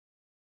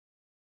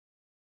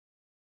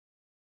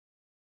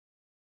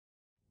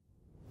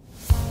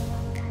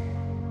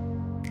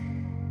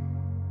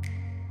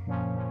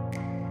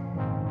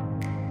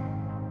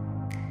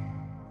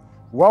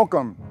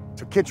Welcome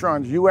to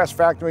Kitron's US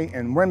factory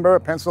in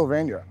Windber,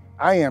 Pennsylvania.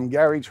 I am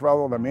Gary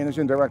Tarallo, the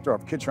Managing Director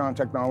of Kitron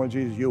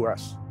Technologies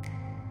US.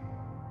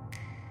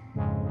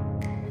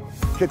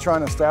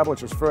 Kitron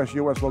established its first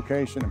US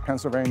location in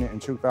Pennsylvania in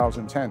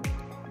 2010.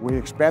 We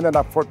expanded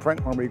our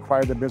footprint when we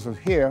acquired the business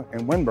here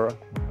in Windber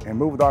and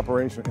moved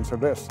operation into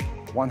this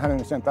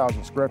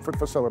 110,000 square foot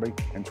facility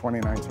in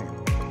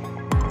 2019.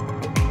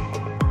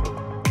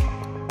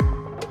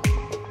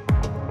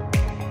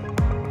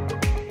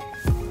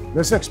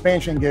 This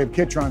expansion gave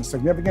Kitron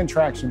significant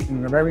traction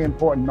in a very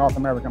important North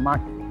American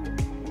market.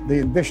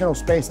 The additional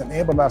space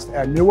enabled us to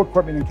add new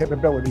equipment and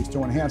capabilities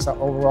to enhance our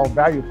overall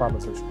value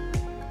proposition.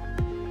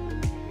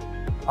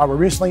 Our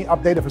recently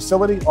updated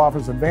facility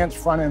offers advanced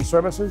front-end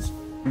services,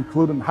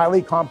 including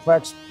highly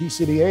complex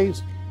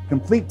PCBAs,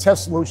 complete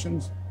test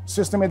solutions,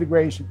 system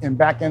integration, and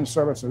back-end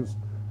services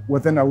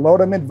within a low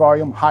to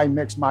mid-volume,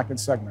 high-mix market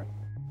segment.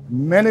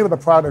 Many of the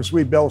products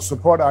we build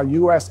support our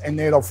US and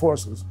NATO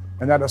forces,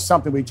 and that is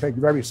something we take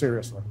very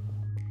seriously.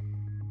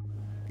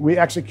 We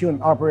execute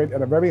and operate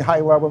at a very high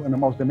level in the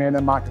most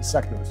demanding market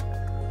sectors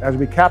as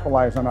we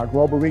capitalize on our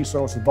global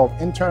resources, both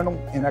internal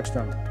and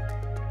external.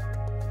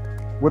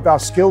 With our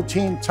skilled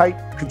team, tight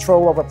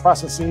control over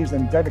processes,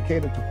 and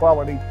dedicated to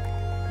quality,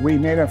 we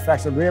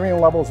manufacture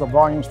varying levels of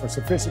volumes for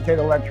sophisticated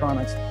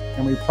electronics,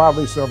 and we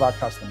proudly serve our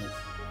customers.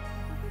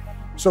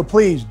 So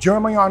please,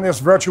 join me on this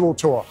virtual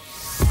tour.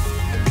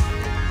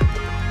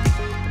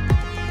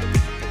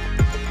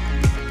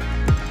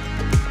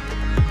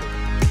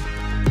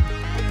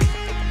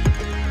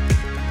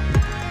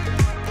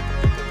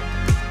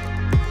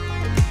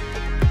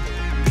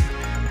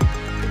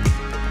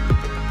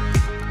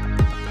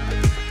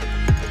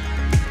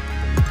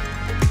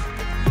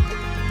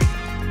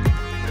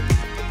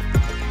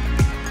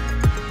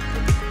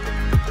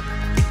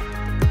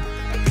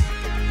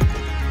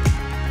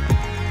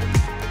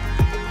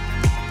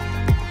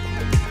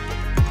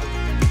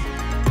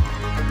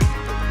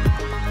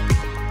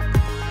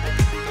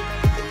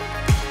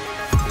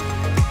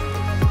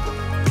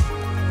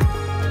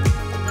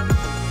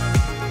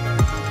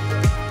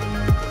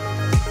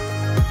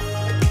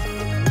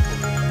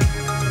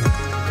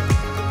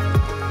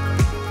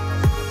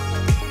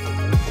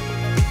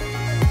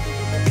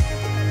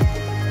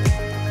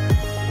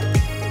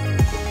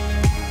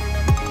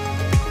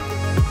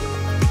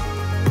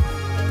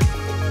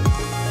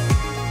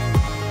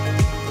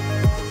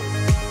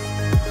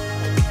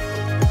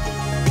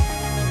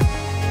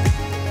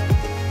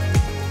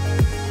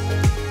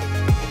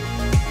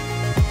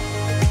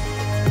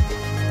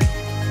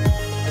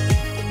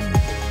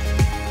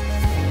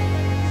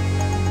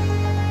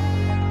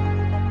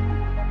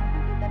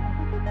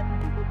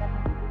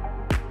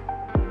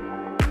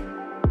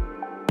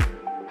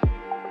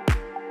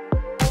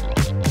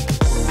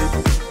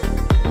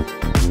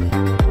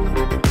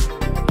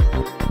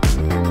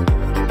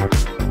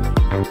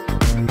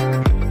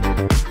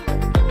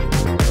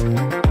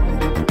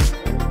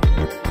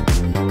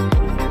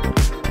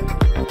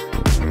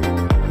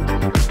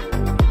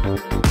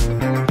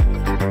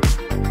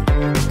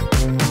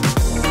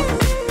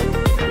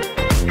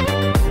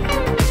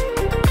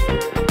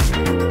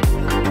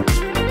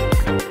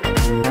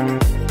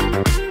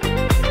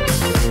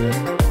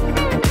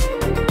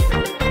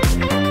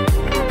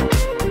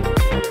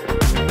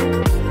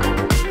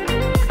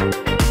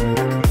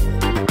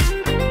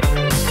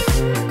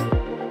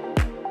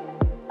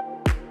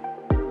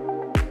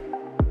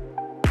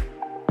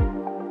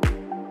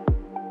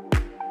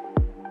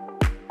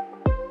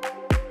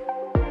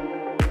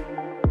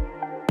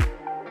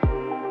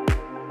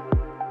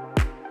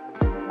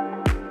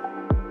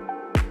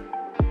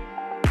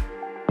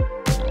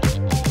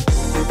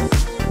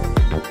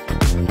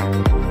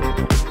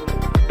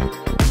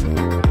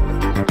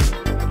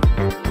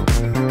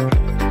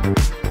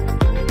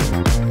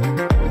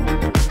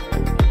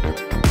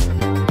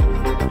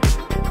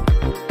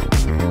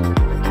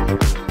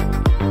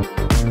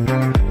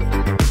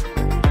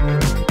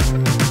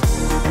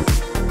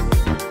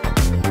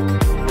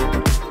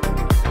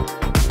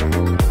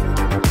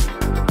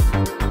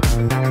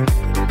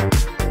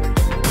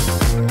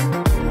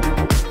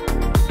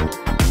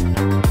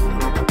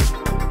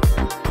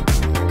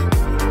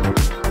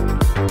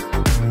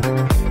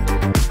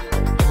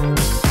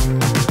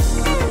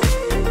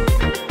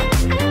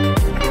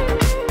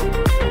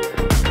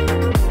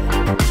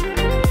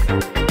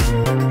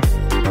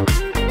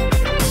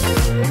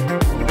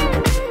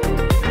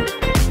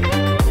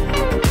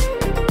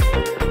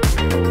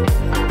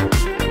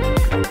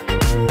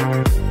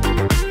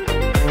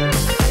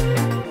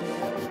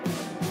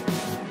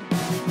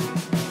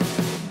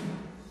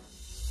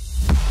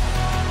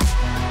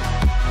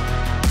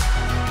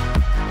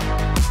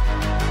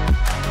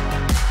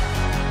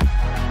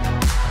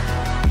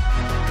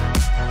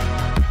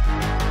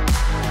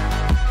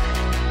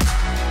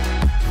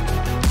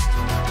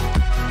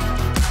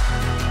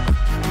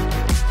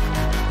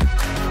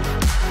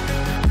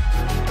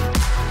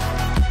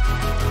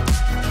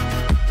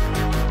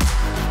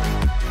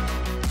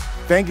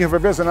 Thank you for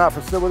visiting our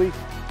facility,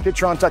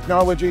 Kitron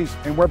Technologies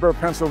in Windber,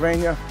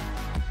 Pennsylvania.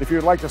 If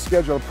you'd like to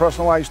schedule a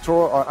personalized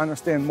tour or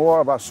understand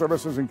more of our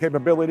services and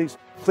capabilities,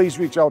 please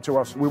reach out to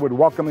us. We would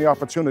welcome the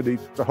opportunity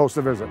to host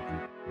a visit.